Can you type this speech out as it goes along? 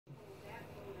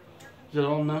Is it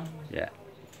on now? Yeah.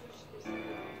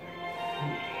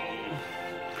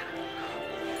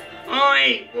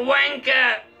 Oi,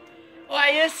 wanker!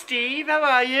 Hiya, Steve. How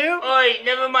are you? Oi,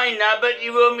 never mind that, but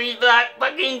you owe me that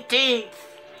fucking TEENTH.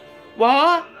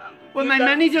 What? Well, my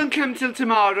money don't come till I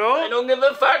tomorrow. don't give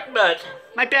a fuck, but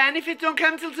My benefit don't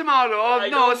come till tomorrow. Oh, I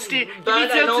no, don't- Steve. Give but me I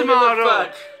till don't give a tomorrow.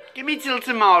 fuck. Give me till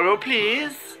tomorrow,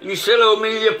 please. you still owe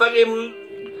me your fucking,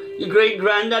 your great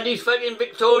granddaddy's fucking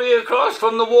Victoria Cross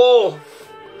from the war.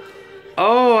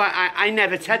 Oh, I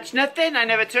never touched nothing. I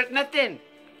never took nothing.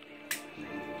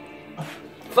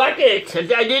 Fuck it,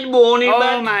 I did warn you, Oh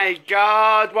but my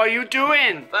God, what are you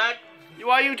doing? fuck.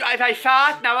 What are you? If I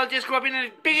fart now, I'll just go up in a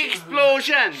big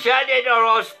explosion. Shut it or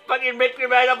I'll fucking rip you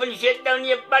right up and shit down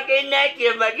your fucking neck,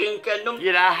 you fucking condom.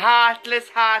 You're a heartless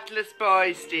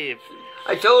boy, Steve.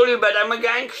 I told you, but I'm a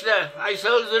gangster. I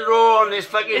sells the raw on this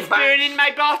fucking It's burning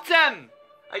my bottom.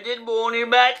 I did warn you,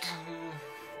 but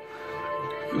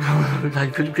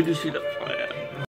could you see that?